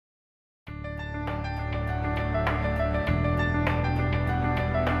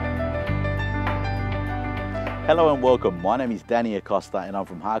Hello and welcome. My name is Danny Acosta and I'm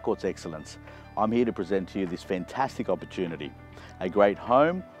from Harcourt's Excellence. I'm here to present to you this fantastic opportunity, a great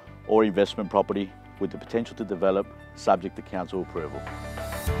home or investment property with the potential to develop subject to council approval.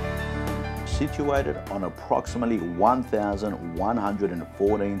 Situated on approximately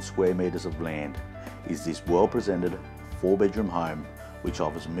 1,114 square metres of land is this well-presented 4-bedroom home which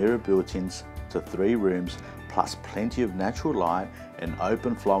offers mirror built-ins to 3 rooms plus plenty of natural light and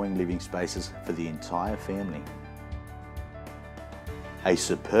open flowing living spaces for the entire family. A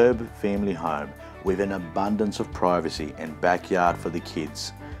superb family home with an abundance of privacy and backyard for the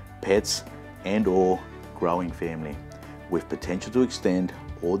kids, pets and/or growing family, with potential to extend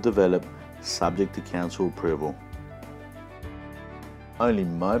or develop subject to council approval. Only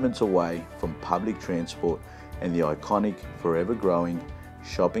moments away from public transport and the iconic, forever growing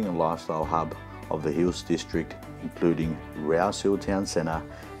shopping and lifestyle hub of the Hills District, including Rouse Hill Town Centre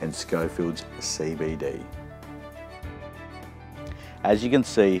and Schofield's CBD. As you can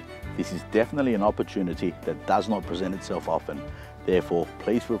see, this is definitely an opportunity that does not present itself often. Therefore,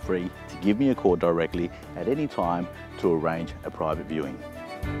 please feel free to give me a call directly at any time to arrange a private viewing.